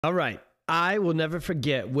All right. I will never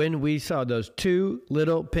forget when we saw those two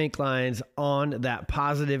little pink lines on that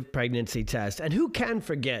positive pregnancy test. And who can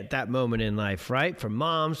forget that moment in life, right? For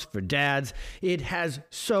moms, for dads, it has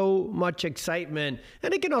so much excitement,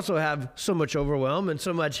 and it can also have so much overwhelm and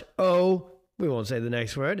so much, we won't say the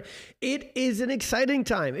next word. It is an exciting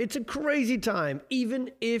time. It's a crazy time,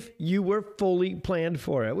 even if you were fully planned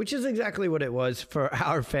for it, which is exactly what it was for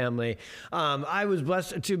our family. I was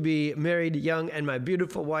blessed to be married young, and my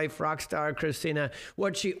beautiful wife, rock star Christina,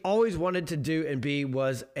 what she always wanted to do and be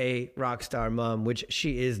was a rock star mom, which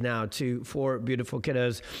she is now to 4 beautiful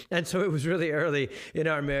kiddos. And so it was really early in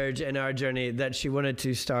our marriage and our journey that she wanted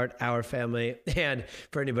to start our family. And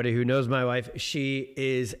for anybody who knows my wife, she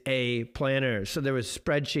is a planner. So there was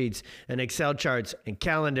spreadsheets and Excel charts and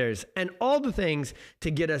calendars and all the things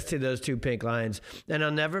to get us to those two pink lines. And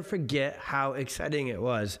I'll never forget how exciting it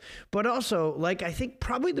was. But also, like I think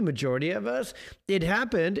probably the majority of us, it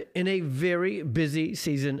happened in a very busy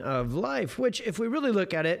season of life, which if we really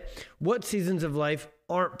look at it, what seasons of life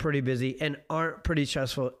aren't pretty busy and aren't pretty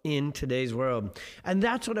stressful in today's world? And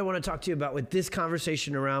that's what I want to talk to you about with this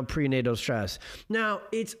conversation around prenatal stress. Now,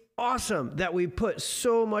 it's awesome that we put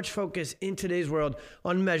so much focus in today's world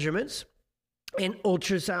on measurements and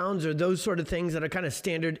ultrasounds or those sort of things that are kind of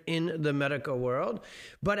standard in the medical world.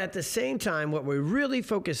 But at the same time, what we really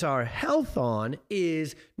focus our health on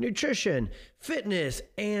is nutrition, fitness,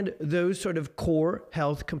 and those sort of core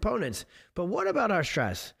health components. But what about our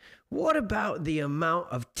stress? What about the amount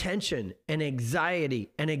of tension and anxiety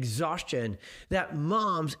and exhaustion that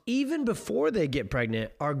moms, even before they get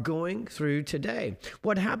pregnant, are going through today?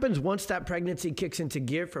 What happens once that pregnancy kicks into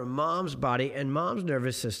gear for mom's body and mom's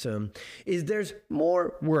nervous system is there's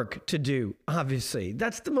more work to do, obviously.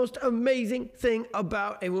 That's the most amazing thing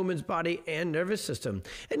about a woman's body and nervous system.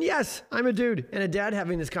 And yes, I'm a dude and a dad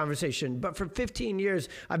having this conversation, but for 15 years,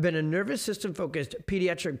 I've been a nervous system focused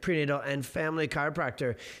pediatric, prenatal, and family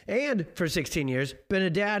chiropractor. And for 16 years, been a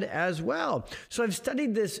dad as well. So I've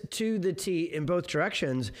studied this to the T in both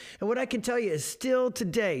directions. And what I can tell you is still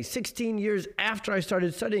today, 16 years after I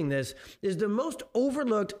started studying this, is the most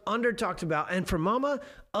overlooked, under talked about, and for mama,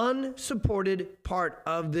 unsupported part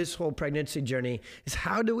of this whole pregnancy journey is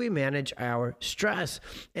how do we manage our stress?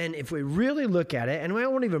 And if we really look at it, and I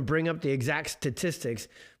won't even bring up the exact statistics,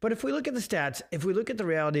 but if we look at the stats, if we look at the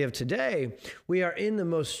reality of today, we are in the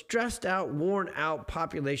most stressed out, worn out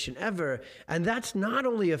population ever. And that's not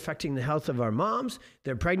only affecting the health of our moms,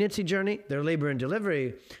 their pregnancy journey, their labor and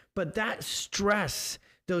delivery, but that stress,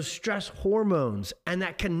 those stress hormones and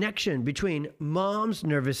that connection between mom's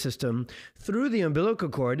nervous system through the umbilical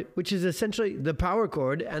cord, which is essentially the power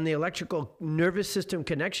cord and the electrical nervous system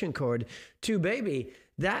connection cord to baby,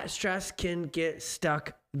 that stress can get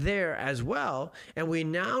stuck there as well. And we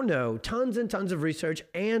now know tons and tons of research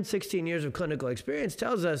and 16 years of clinical experience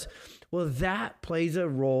tells us, well, that plays a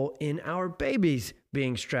role in our babies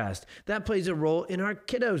being stressed. That plays a role in our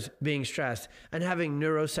kiddos being stressed and having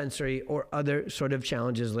neurosensory or other sort of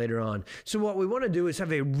challenges later on. So what we want to do is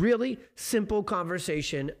have a really simple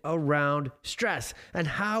conversation around stress and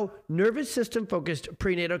how nervous system focused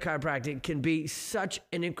prenatal chiropractic can be such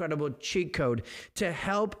an incredible cheat code to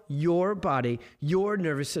help your body, your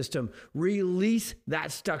nervous system release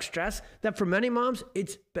that stuck stress that for many moms,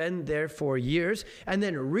 it's been there for years, and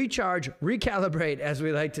then recharge, recalibrate, as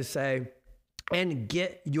we like to say, and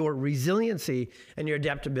get your resiliency and your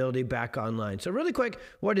adaptability back online. So really quick,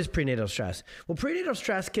 what is prenatal stress? Well, prenatal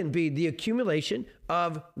stress can be the accumulation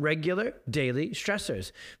of regular daily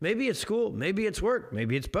stressors. Maybe it's school, maybe it's work,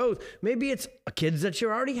 maybe it's both, maybe it's kids that you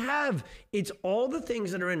already have. It's all the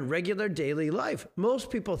things that are in regular daily life. Most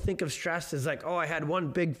people think of stress as like, oh, I had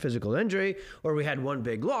one big physical injury, or we had one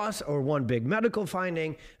big loss, or one big medical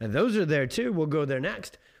finding, and those are there too. We'll go there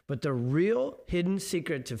next. But the real hidden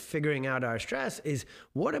secret to figuring out our stress is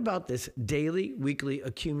what about this daily, weekly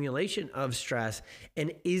accumulation of stress?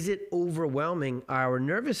 And is it overwhelming our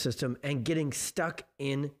nervous system and getting stuck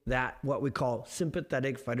in that, what we call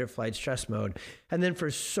sympathetic fight or flight stress mode? And then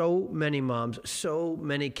for so many moms, so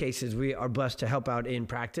many cases we are blessed to help out in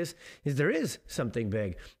practice is there is something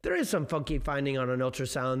big. There is some funky finding on an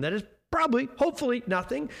ultrasound that is probably, hopefully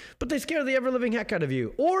nothing, but they scare the ever-living heck out of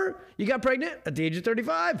you. Or you got pregnant at the age of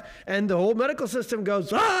 35 and the whole medical system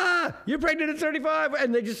goes, you're pregnant at 35,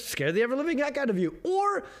 and they just scare the ever-living heck out of you.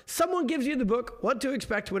 Or someone gives you the book, What to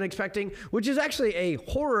Expect When Expecting, which is actually a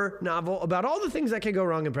horror novel about all the things that can go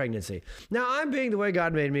wrong in pregnancy. Now, I'm being the way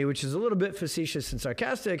God made me, which is a little bit facetious and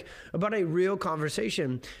sarcastic about a real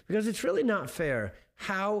conversation because it's really not fair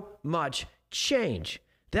how much change,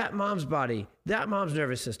 that mom's body, that mom's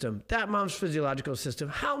nervous system, that mom's physiological system,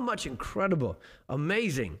 how much incredible,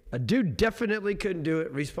 amazing, a dude definitely couldn't do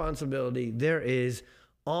it, responsibility there is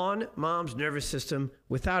on mom's nervous system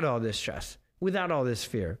without all this stress, without all this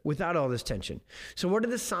fear, without all this tension. So what are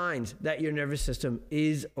the signs that your nervous system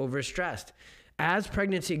is overstressed? As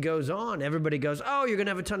pregnancy goes on, everybody goes, oh, you're going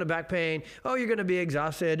to have a ton of back pain. Oh, you're going to be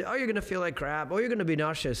exhausted. Oh, you're going to feel like crap. Oh, you're going to be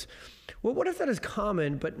nauseous. Well, what if that is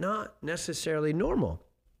common, but not necessarily normal?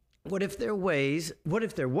 What if there was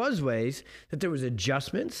ways that there was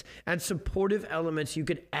adjustments and supportive elements you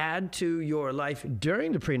could add to your life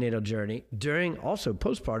during the prenatal journey, during also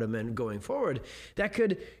postpartum and going forward, that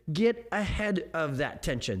could get ahead of that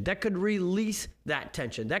tension, that could release that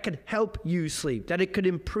tension, that could help you sleep, that it could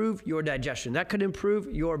improve your digestion, that could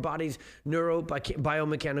improve your body's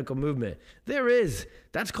biomechanical movement? There is.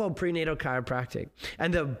 That's called prenatal chiropractic.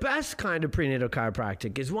 And the best kind of prenatal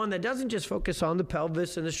chiropractic is one that doesn't just focus on the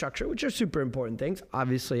pelvis and the structure, which are super important things,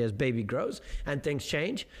 obviously, as baby grows and things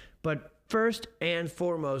change, but first and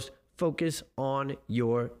foremost, focus on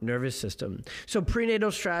your nervous system. So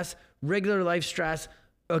prenatal stress, regular life stress,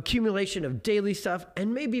 accumulation of daily stuff,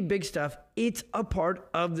 and maybe big stuff, it's a part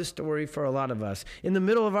of the story for a lot of us. In the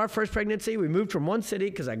middle of our first pregnancy, we moved from one city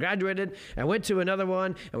because I graduated and went to another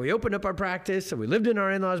one, and we opened up our practice, and we lived in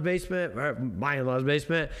our in-laws' basement, or my in-laws'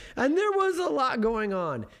 basement, and there was a lot going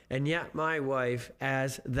on. And yet my wife,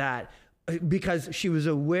 as that, because she was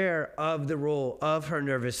aware of the role of her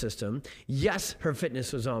nervous system. Yes, her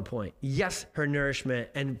fitness was on point. Yes, her nourishment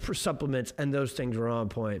and supplements and those things were on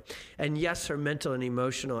point. And yes, her mental and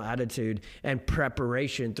emotional attitude and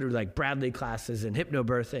preparation through like Bradley classes and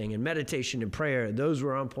hypnobirthing and meditation and prayer, those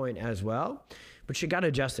were on point as well. But she got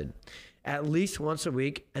adjusted at least once a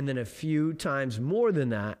week, and then a few times more than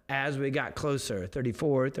that as we got closer,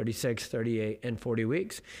 34, 36, 38, and 40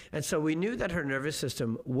 weeks. And so we knew that her nervous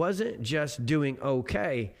system wasn't just doing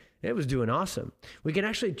okay, it was doing awesome. We can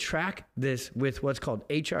actually track this with what's called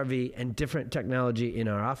HRV and different technology in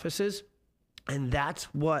our offices. And that's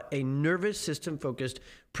what a nervous system focused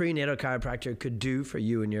prenatal chiropractor could do for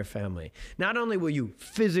you and your family. Not only will you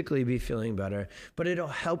physically be feeling better, but it'll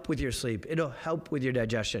help with your sleep. It'll help with your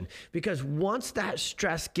digestion. Because once that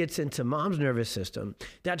stress gets into mom's nervous system,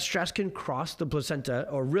 that stress can cross the placenta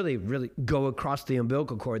or really go across the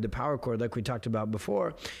umbilical cord, the power cord like we talked about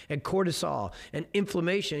before. And cortisol and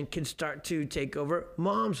inflammation can start to take over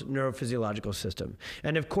mom's neurophysiological system.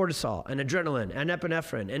 And if cortisol and adrenaline and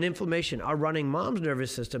epinephrine and inflammation are running mom's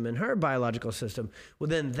nervous system and her biological system, well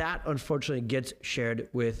then that unfortunately gets shared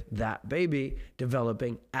with that baby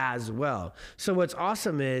developing as well. So what's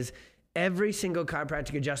awesome is every single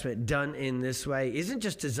chiropractic adjustment done in this way isn't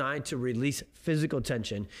just designed to release physical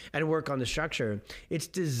tension and work on the structure. It's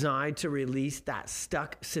designed to release that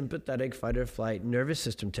stuck sympathetic fight or flight nervous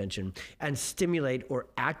system tension and stimulate or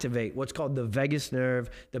activate what's called the vagus nerve,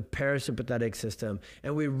 the parasympathetic system.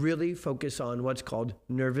 And we really focus on what's called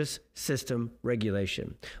nervous system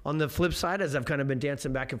regulation. On the flip side, as I've kind of been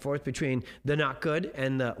dancing back and forth between the not good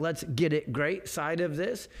and the let's get it great side of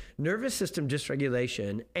this, nervous system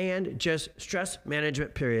dysregulation and just stress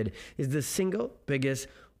management period is the single biggest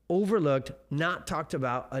overlooked, not talked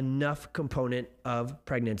about enough component of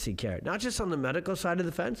pregnancy care. Not just on the medical side of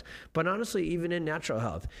the fence, but honestly, even in natural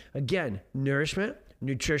health. Again, nourishment,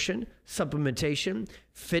 nutrition, supplementation,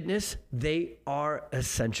 fitness, they are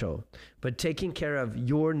essential. But taking care of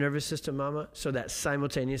your nervous system, mama, so that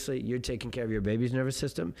simultaneously you're taking care of your baby's nervous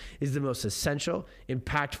system is the most essential,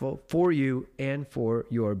 impactful for you and for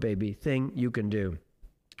your baby thing you can do.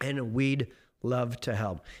 And we'd love to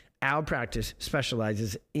help. Our practice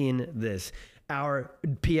specializes in this. Our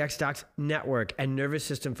pxdocs network and nervous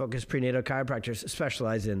system focused prenatal chiropractors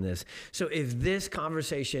specialize in this. So if this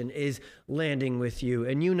conversation is landing with you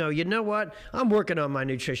and you know what? I'm working on my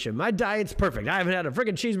nutrition. My diet's perfect. I haven't had a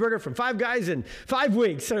freaking cheeseburger from Five Guys in 5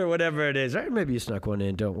 weeks or whatever it is. Right? Maybe you snuck one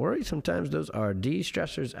in. Don't worry. Sometimes those are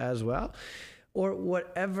de-stressors as well. Or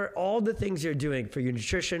whatever, all the things you're doing for your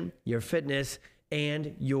nutrition, your fitness,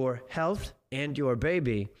 and your health and your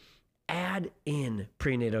baby, add in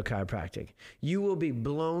prenatal chiropractic. You will be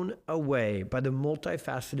blown away by the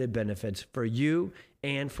multifaceted benefits for you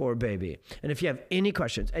and for baby. And if you have any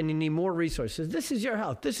questions and you need more resources, this is your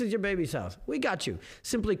health. This is your baby's health. We got you.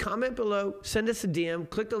 Simply comment below, send us a DM,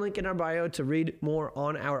 click the link in our bio to read more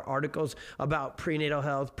on our articles about prenatal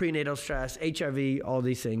health, prenatal stress, HRV, all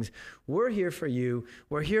these things. We're here for you.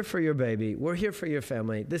 We're here for your baby. We're here for your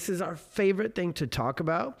family. This is our favorite thing to talk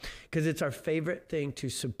about because it's our favorite thing to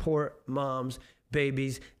support moms,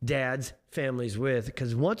 babies, dads, families with.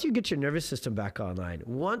 Because once you get your nervous system back online,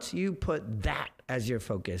 once you put that as your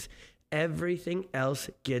focus, everything else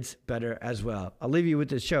gets better as well. I'll leave you with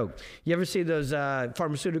this joke. You ever see those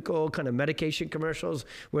pharmaceutical kind of medication commercials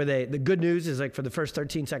where the good news is like for the first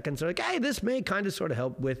 13 seconds, they're like, hey, this may kind of sort of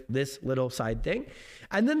help with this little side thing.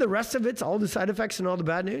 And then the rest of it's all the side effects and all the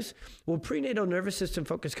bad news. Well, prenatal nervous system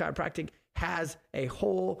focused chiropractic has a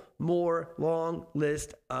whole more long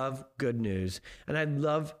list of good news. And I'd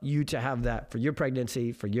love you to have that for your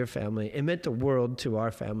pregnancy, for your family. It meant the world to our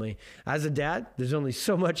family. As a dad, there's only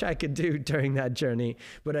so much I could do during that journey,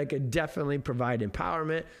 but I could definitely provide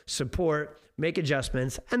empowerment, support, make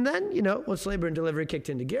adjustments. And then, once labor and delivery kicked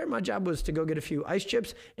into gear, my job was to go get a few ice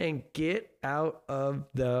chips and get out of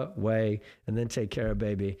the way and then take care of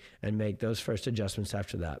baby and make those first adjustments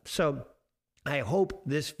after that. So I hope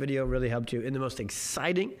this video really helped you in the most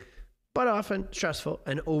exciting, but often stressful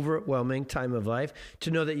and overwhelming time of life,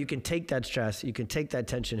 to know that you can take that stress, you can take that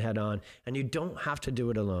tension head on, and you don't have to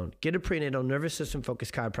do it alone. Get a prenatal nervous system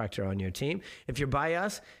focused chiropractor on your team. If you're by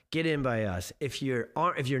us, get in by us. If you're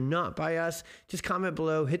not by us, just comment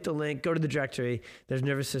below, hit the link, go to the directory. There's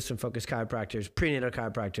nervous system focused chiropractors, prenatal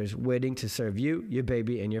chiropractors waiting to serve you, your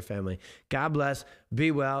baby, and your family. God bless.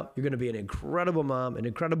 Be well. You're going to be an incredible mom, an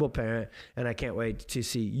incredible parent, and I can't wait to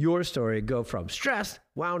see your story go from stressed,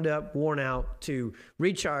 wound up, worn out, to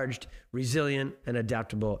recharged, resilient, and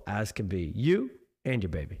adaptable as can be. You and your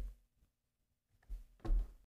baby.